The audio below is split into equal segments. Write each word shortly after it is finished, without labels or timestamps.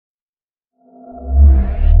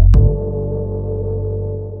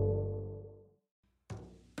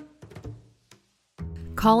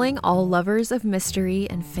calling all lovers of mystery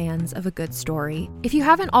and fans of a good story. If you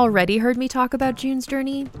haven't already heard me talk about June's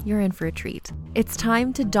Journey, you're in for a treat. It's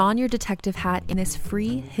time to don your detective hat in this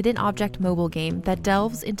free hidden object mobile game that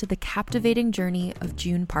delves into the captivating journey of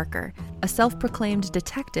June Parker, a self-proclaimed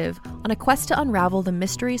detective on a quest to unravel the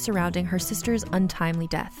mystery surrounding her sister's untimely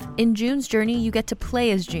death. In June's Journey, you get to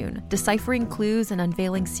play as June, deciphering clues and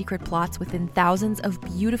unveiling secret plots within thousands of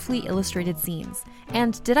beautifully illustrated scenes.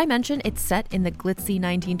 And did I mention it's set in the glitzy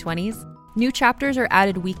 1920s? New chapters are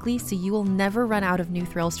added weekly, so you will never run out of new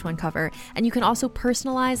thrills to uncover, and you can also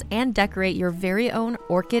personalize and decorate your very own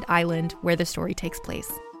Orchid Island where the story takes place.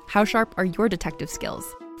 How sharp are your detective skills?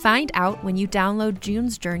 Find out when you download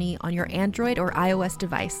June's Journey on your Android or iOS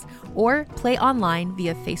device, or play online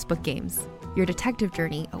via Facebook Games. Your detective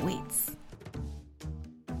journey awaits.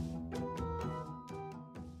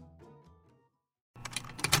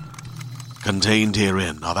 Contained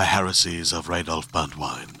herein are the heresies of Radolf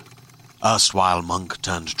Burntwine, erstwhile monk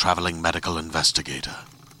turned traveling medical investigator.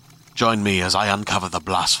 Join me as I uncover the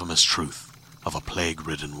blasphemous truth of a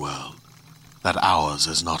plague-ridden world, that ours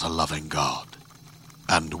is not a loving God,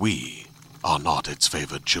 and we are not its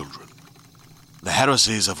favored children. The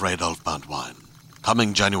heresies of Radolf Burntwine,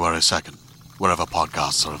 coming January 2nd, wherever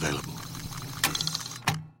podcasts are available.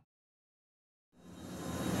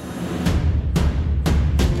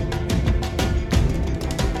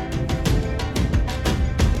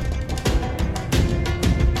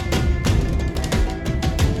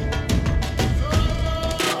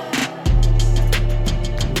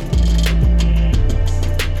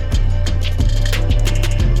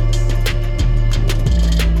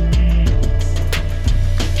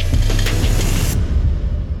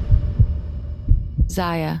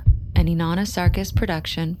 Zaya, an Inanna Sarkis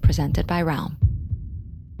production presented by Realm.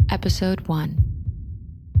 Episode 1.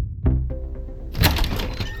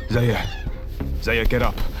 Zaya, get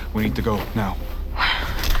up. We need to go, now.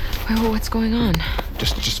 What's going on?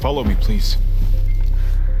 Just follow me, please.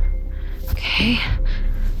 Okay.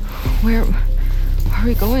 Where are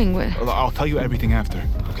we going? I'll tell you everything after,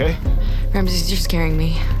 okay? Ramses, you're scaring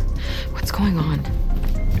me. What's going on?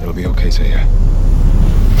 It'll be okay, Zaya.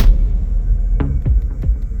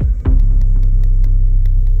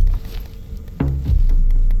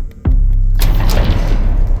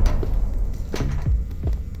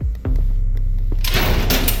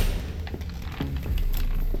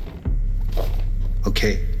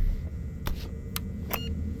 Okay.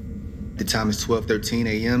 The time is 12:13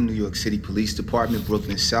 a.m., New York City Police Department,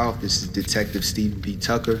 Brooklyn South. This is Detective Stephen B.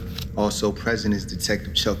 Tucker. Also present is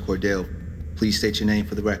Detective Chuck Cordell. Please state your name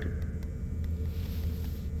for the record.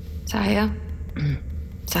 Zaya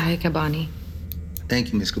Kabani.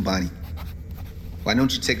 Thank you, Miss Kabani. Why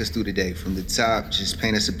don't you take us through the day? From the top, just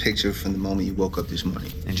paint us a picture from the moment you woke up this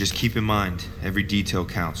morning. And just keep in mind, every detail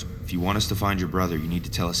counts. If you want us to find your brother, you need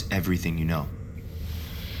to tell us everything you know.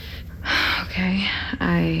 Okay,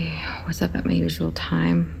 I was up at my usual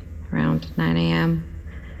time, around 9 a.m.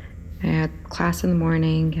 I had class in the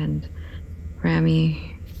morning, and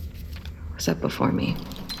Rami was up before me.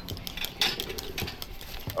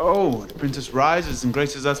 Oh, the princess rises and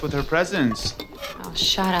graces us with her presence. Oh,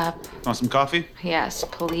 shut up. Want some coffee? Yes,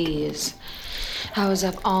 please. I was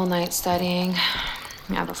up all night studying.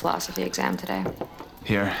 I have a philosophy exam today.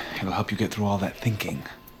 Here, it'll help you get through all that thinking.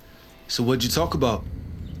 So what'd you talk about?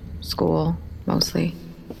 School, mostly.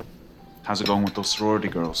 How's it going with those sorority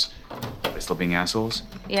girls? Are they still being assholes?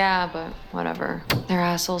 Yeah, but whatever. They're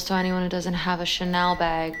assholes to anyone who doesn't have a Chanel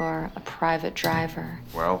bag or a private driver.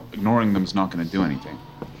 Well, ignoring them's not gonna do anything.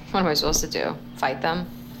 What am I supposed to do? Fight them?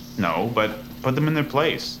 No, but put them in their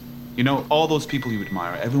place. You know, all those people you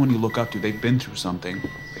admire, everyone you look up to, they've been through something.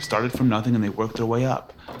 They started from nothing and they worked their way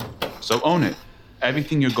up. So own it.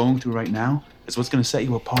 Everything you're going through right now is what's gonna set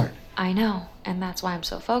you apart. I know, and that's why I'm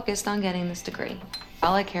so focused on getting this degree.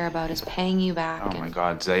 All I care about is paying you back. Oh my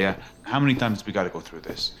God, Zaya, how many times do we gotta go through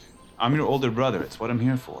this? I'm your older brother, it's what I'm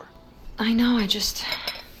here for. I know, I just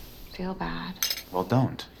feel bad. Well,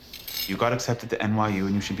 don't. You got accepted to NYU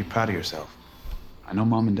and you should be proud of yourself. I know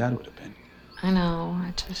Mom and Dad would have been. I know,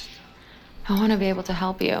 I want to be able to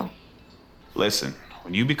help you. Listen,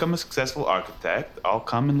 when you become a successful architect, I'll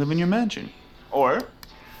come and live in your mansion. Or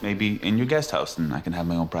maybe in your guest house and I can have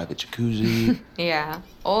my own private jacuzzi. Yeah,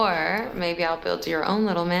 or maybe I'll build your own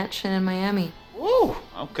little mansion in Miami. Woo,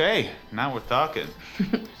 okay, now we're talking.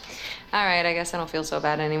 All right, I guess I don't feel so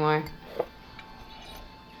bad anymore.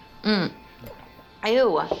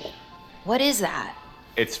 Ew, what is that?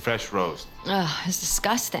 It's fresh roast. Ugh, it's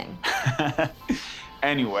disgusting.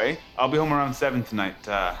 Anyway, I'll be home around 7 tonight.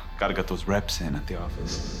 Gotta get those reps in at the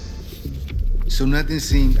office. So nothing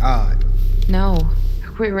seemed odd? No,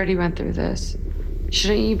 We already went through this.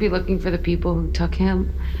 Shouldn't you be looking for the people who took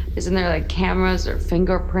him? Isn't there like cameras or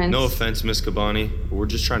fingerprints? No offense, Miss Cabani, but we're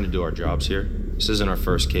just trying to do our jobs here. This isn't our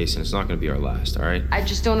first case, and it's not going to be our last, all right? I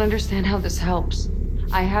just don't understand how this helps.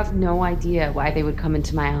 I have no idea why they would come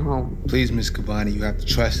into my home. Please, Miss Cabani, you have to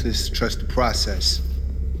trust this, trust the process.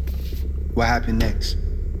 What happened next?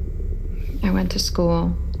 I went to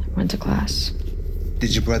school, went to class.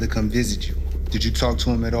 Did your brother come visit you? Did you talk to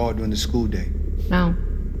him at all during the school day? No,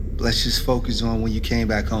 Let's just focus on when you came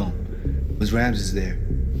back home. Was Ramses there?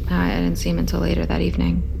 I didn't see him until later that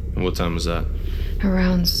evening. And what time was that?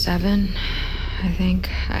 Around 7, I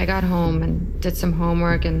think. I got home and did some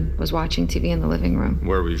homework and was watching TV in the living room.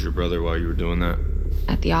 Where was your brother while you were doing that?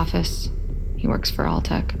 At the office. He works for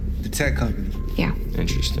Alltech. The tech company. Yeah,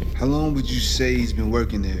 Interesting. How long would you say he's been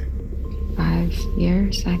working there? 5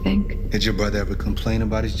 years, I think. Did your brother ever complain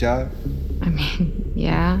about his job? I mean,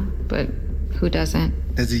 yeah, but who doesn't?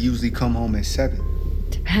 Does he usually come home at 7?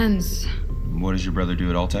 Depends. What does your brother do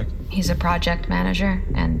at Alltech? He's a project manager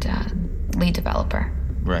and lead developer.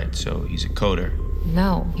 Right, so he's a coder.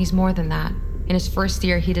 No, he's more than that. In his first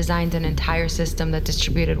year, he designed an entire system that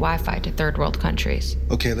distributed Wi-Fi to third world countries.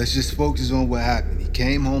 Okay, let's just focus on what happened. He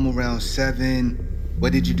came home around 7.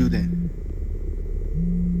 What did you do then?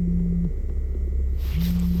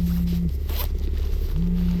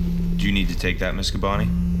 Do you need to take that, Miss Cabani?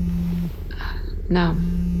 No.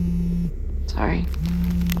 Sorry.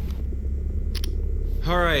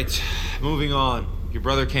 All right, moving on. Your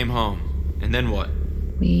brother came home. And then what?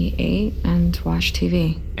 We ate and watched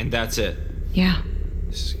TV. And that's it? Yeah.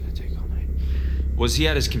 This is gonna take all night. Was he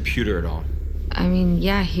at his computer at all? I mean,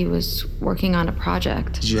 yeah, he was working on a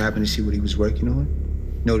project. Did you happen to see what he was working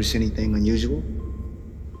on? Notice anything unusual?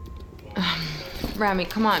 Rami,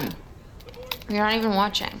 come on. You're not even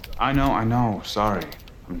watching. I know. Sorry.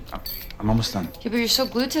 I'm almost done. Yeah, but you're so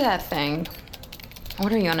glued to that thing.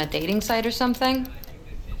 What are you, on a dating site or something?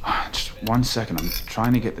 Just 1 second. I'm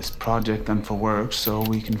trying to get this project done for work so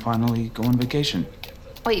we can finally go on vacation.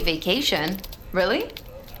 Wait, vacation? Really?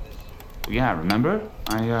 Yeah, remember?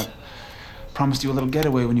 I promised you a little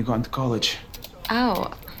getaway when you got into college.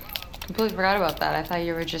 Oh, completely forgot about that. I thought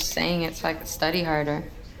you were just saying it so I could study harder.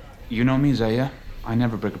 You know me, Zaya. I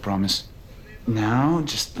never break a promise. Now,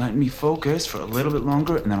 just let me focus for a little bit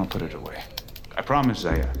longer and then I'll put it away. I promise,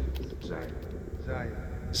 Zaya.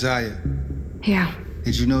 Zaya, Yeah.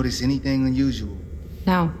 did you notice anything unusual?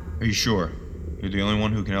 No. Are you sure? You're the only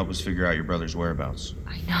one who can help us figure out your brother's whereabouts.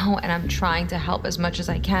 I know, and I'm trying to help as much as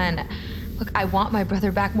I can. Look, I want my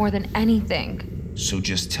brother back more than anything. So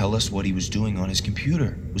just tell us what he was doing on his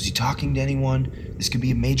computer. Was he talking to anyone? This could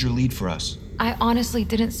be a major lead for us. I honestly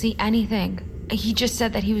didn't see anything. He just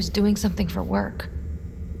said that he was doing something for work.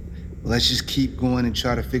 Well, let's just keep going and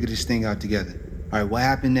try to figure this thing out together. All right, what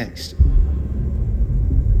happened next?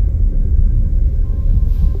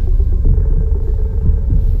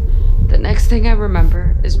 The next thing I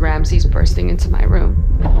remember is Ramses bursting into my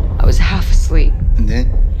room. I was half asleep. And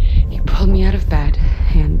then? He pulled me out of bed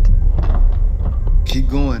and Keep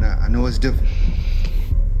going. I know it's difficult.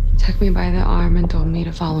 took me by the arm and told me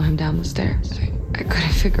to follow him down the stairs. I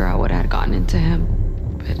couldn't figure out what had gotten into him,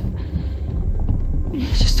 but he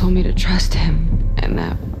just told me to trust him and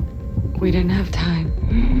that we didn't have time.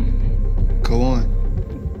 Go on.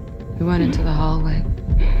 We went into the hallway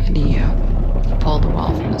and he pulled the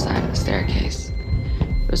wall from the side of the staircase.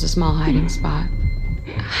 There was a small hiding spot.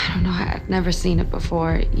 I don't know, I'd never seen it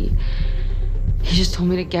before. He just told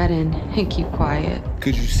me to get in and keep quiet.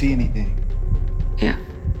 Could you see anything? Yeah,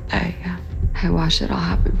 I watched it all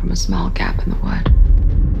happen from a small gap in the wood.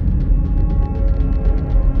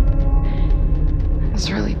 It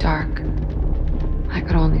was really dark. I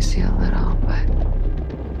could only see a little, but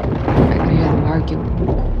I could hear them arguing.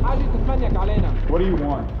 What do you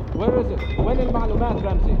want? Where is it? وين المعلومات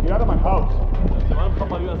رمزي؟ Get out of my house. وين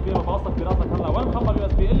مخبر USB رفعصك براسك هلا؟ وين مخبر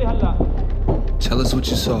USB؟ قل لي هلا. Tell us what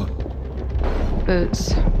you saw.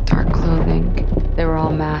 Boots, dark clothing. They were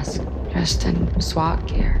all masked, dressed in SWAT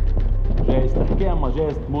gear. جايز تحكي اما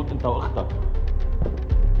جايز تموت انت واختك.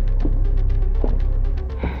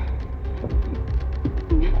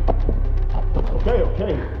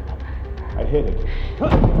 Okay. I hit it.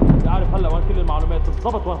 تعرف هلا وين كل المعلومات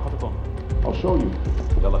بالضبط وين حطيتهم. I'll show you.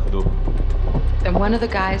 يلا خدوه. Then one of the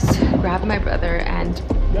guys grabbed my brother and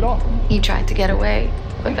Get off. he tried to get away,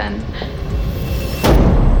 but then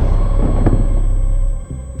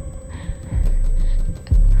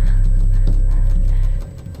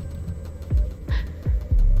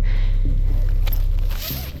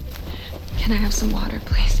Can I have some water,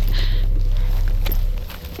 please?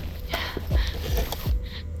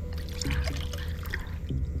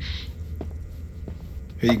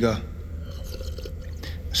 Here you go.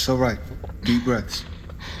 It's all right. Deep breaths.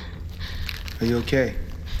 Are you okay?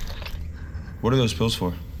 What are those pills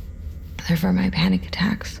for? They're for my panic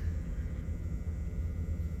attacks.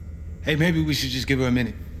 Hey, maybe we should just give her a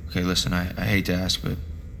minute. Okay, listen, I hate to ask, but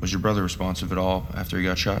was your brother responsive at all after he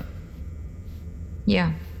got shot?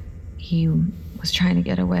 Yeah. He was trying to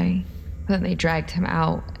get away, but then they dragged him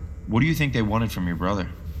out. What do you think they wanted from your brother?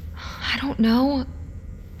 I don't know.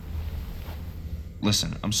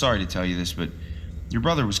 Listen, I'm sorry to tell you this, but your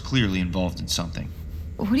brother was clearly involved in something.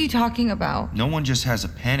 What are you talking about? No one just has a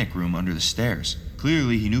panic room under the stairs.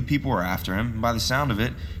 Clearly, he knew people were after him, and by the sound of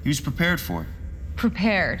it, he was prepared for it.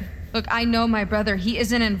 Prepared? Look, I know my brother. He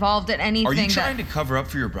isn't involved in anything. Are you trying to cover up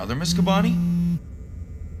for your brother, Miss Kabani?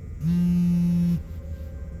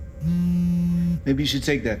 Maybe you should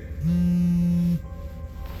take that.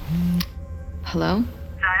 Hello?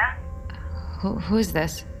 Zaya? Who is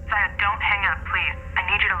this? Zaya, don't hang up, please. I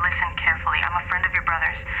need you to listen carefully. I'm a friend of your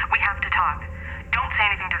brother's. We have to talk. Don't say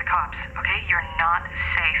anything to the cops, okay? You're not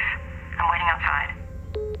safe. I'm waiting outside.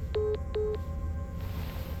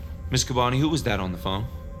 Miss Kabani, who was that on the phone?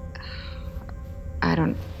 I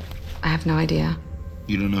have no idea.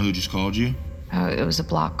 You don't know who just called you? It was a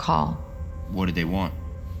block call. What did they want?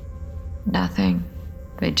 Nothing.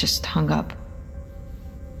 They just hung up.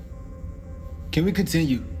 Can we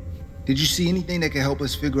continue? Did you see anything that can help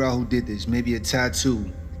us figure out who did this? Maybe a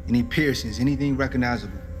tattoo, any piercings, anything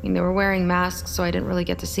recognizable? I mean, they were wearing masks, so I didn't really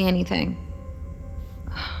get to see anything.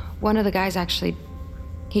 One of the guys actually,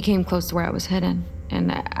 he came close to where I was hidden,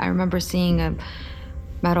 and I remember seeing a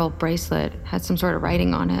metal bracelet, had some sort of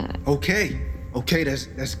writing on it. Okay,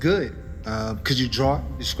 that's good. Could you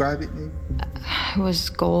describe it, maybe? It was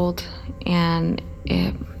gold, and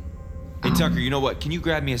it... Hey, Tucker, you know what? Can you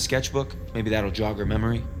grab me a sketchbook? Maybe that'll jog her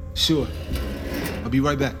memory. Sure. I'll be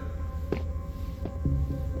right back.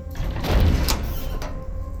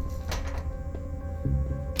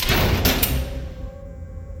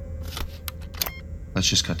 Let's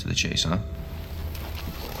just cut to the chase, huh?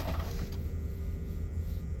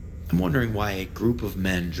 I'm wondering why a group of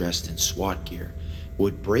men dressed in SWAT gear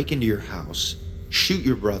would break into your house, shoot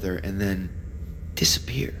your brother, and then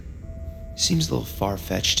disappear. Seems a little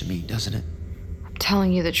far-fetched to me, doesn't it? I'm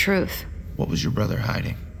telling you the truth. What was your brother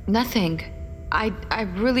hiding? Nothing. I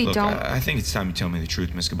really Look, don't... I think it's time you tell me the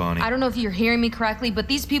truth, Miss Kabani. I don't know if you're hearing me correctly, but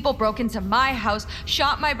these people broke into my house,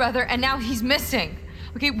 shot my brother, and now he's missing.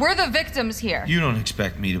 Okay, we're the victims here. You don't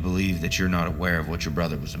expect me to believe that you're not aware of what your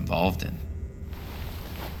brother was involved in.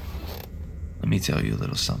 Let me tell you a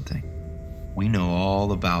little something. We know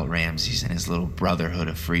all about Ramses and his little Brotherhood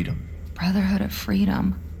of Freedom. Brotherhood of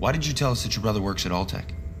Freedom? Why did you tell us that your brother works at Alltech?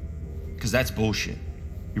 Because that's bullshit.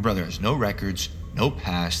 Your brother has no records, no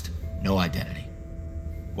past, no identity.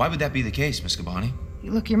 Why would that be the case, Miss Kabani?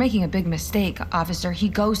 Look, you're making a big mistake, officer. He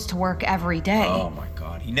goes to work every day. Oh my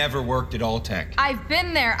God, he never worked at Alltech. I've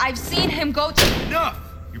been there. I've seen him go to... Enough!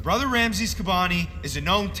 Your brother Ramses Kabani is a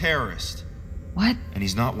known terrorist. What? And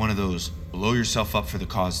he's not one of those blow yourself up for the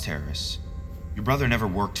cause terrorists. Your brother never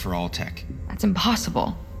worked for Alltech. That's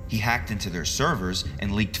impossible. He hacked into their servers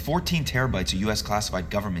and leaked 14 terabytes of US classified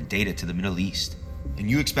government data to the Middle East. And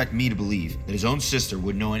you expect me to believe that his own sister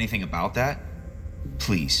wouldn't know anything about that?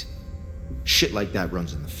 Please. Shit like that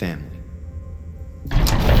runs in the family.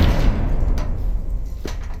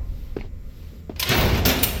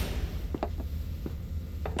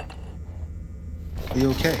 Are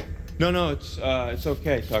you okay? No, it's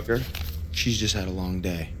okay, Tucker. She's just had a long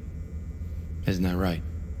day. Isn't that right?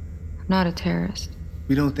 I'm not a terrorist.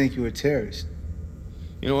 We don't think you're a terrorist.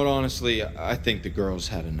 You know what, honestly, I think the girl's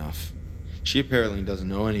had enough. She apparently doesn't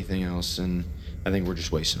know anything else, and I think we're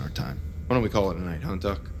just wasting our time. Why don't we call it a night, huh,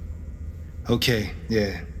 Tuck? Okay,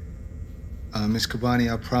 yeah. Miss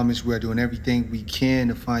Kabani, I promise we are doing everything we can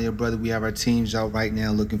to find your brother. We have our teams out right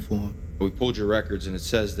now looking for him. We pulled your records, and it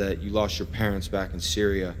says that you lost your parents back in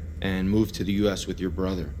Syria and moved to the U.S. with your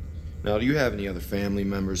brother. Now, do you have any other family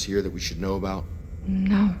members here that we should know about?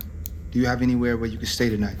 No. Do you have anywhere where you can stay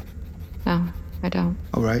tonight? No, I don't.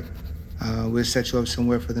 All right. We'll set you up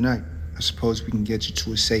somewhere for the night. I suppose we can get you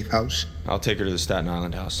to a safe house. I'll take her to the Staten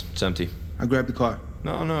Island house. It's empty. I'll grab the car.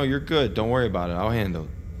 No, you're good. Don't worry about it. I'll handle it.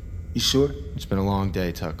 You sure? It's been a long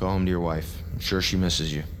day, Tuck. Go home to your wife. I'm sure she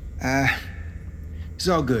misses you. It's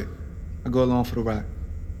all good. I'll go along for the ride.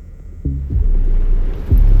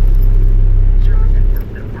 Server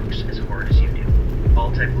network that works as hard as you do.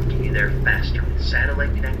 Alltech will get you there faster with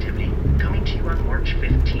satellite connectivity, coming to you on March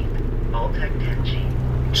 15th. Alltech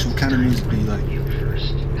 10G. So what kind of music do you like? You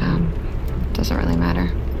first. Doesn't really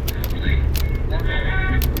matter.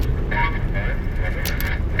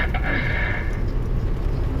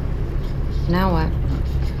 Now what?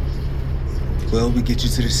 Well, we get you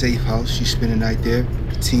to the safe house. You spend the night there.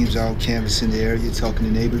 The team's out canvassing the area, talking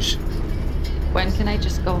to neighbors. When can I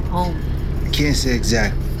just go home? I can't say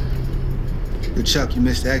exactly. Yo, Chuck, you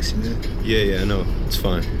missed the exit, man. Yeah, I know. It's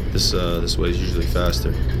fine. This way's usually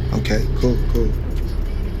faster. Okay, cool.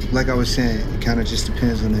 Like I was saying, it kind of just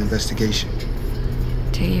depends on the investigation.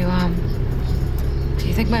 Do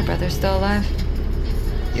you think my brother's still alive?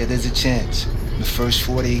 Yeah, there's a chance. The first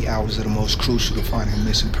 48 hours are the most crucial to finding a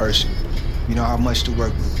missing person. You know how much to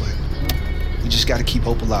work with, but we just gotta keep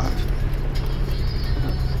hope alive.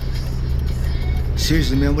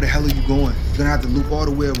 Seriously, man, where the hell are you going? You're gonna have to loop all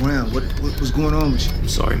the way around. What's going on with you? I'm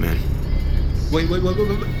sorry, man. Wait. Oh my God!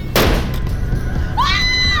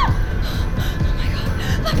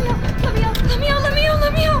 Let me out!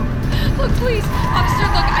 Look, please, officer,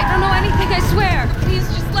 look, I don't know anything, I swear. Please,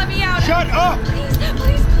 just let me out. Shut up! Please.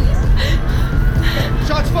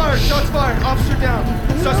 Shots fired. Officer down.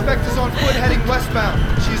 Suspect is on foot heading westbound.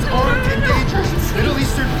 She's armed and dangerous. Middle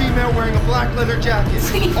Eastern female wearing a black leather jacket.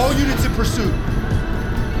 Please. All units in pursuit.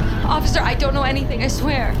 Officer, I don't know anything, I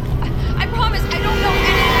swear. I promise, I don't know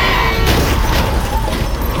anything.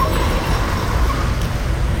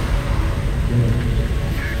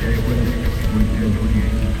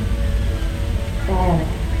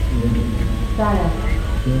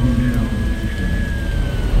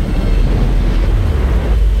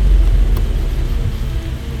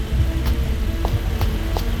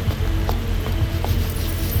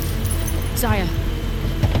 Zaya.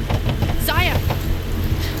 Zaya!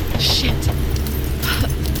 Shit.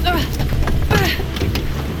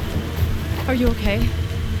 Are you okay?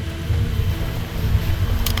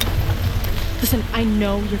 Listen, I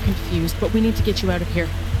know you're confused, but we need to get you out of here.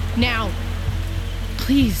 Now!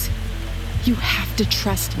 Please. You have to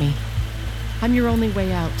trust me. I'm your only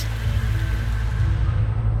way out.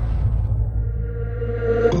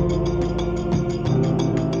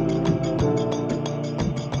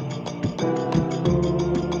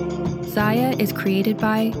 Zaya is created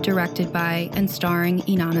by, directed by, and starring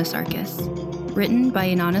Inanna Sarkis. Written by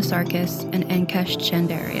Inanna Sarkis and Enkesh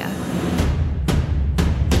Chandaria.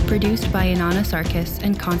 Produced by Inanna Sarkis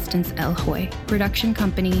and Constance L. Hoy. Production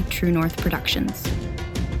company True North Productions.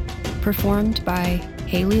 Performed by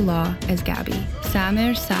Haley Law as Gabby,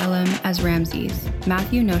 Samir Salem as Ramses,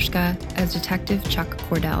 Matthew Noshka as Detective Chuck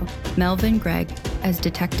Cordell, Melvin Gregg as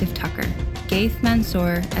Detective Tucker, Gaith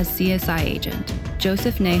Mansour as CSI agent,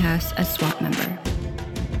 Joseph Nahas as SWAT member.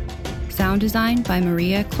 Sound design by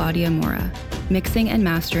Maria Claudia Mora. Mixing and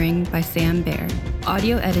mastering by Sam Baer.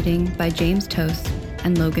 Audio editing by James Toast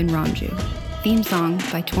and Logan Ronju. Theme song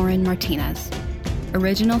by Torin Martinez.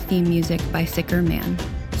 Original theme music by Sicker Man.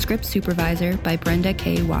 Script supervisor by Brenda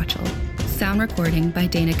K. Watchell. Sound recording by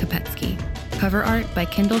Dana Kopetsky. Cover art by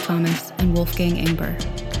Kendall Thomas and Wolfgang Engber.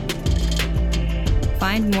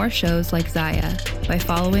 Find more shows like Zaya by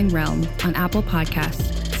following Realm on Apple Podcasts,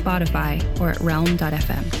 Spotify, or at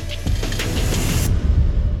realm.fm.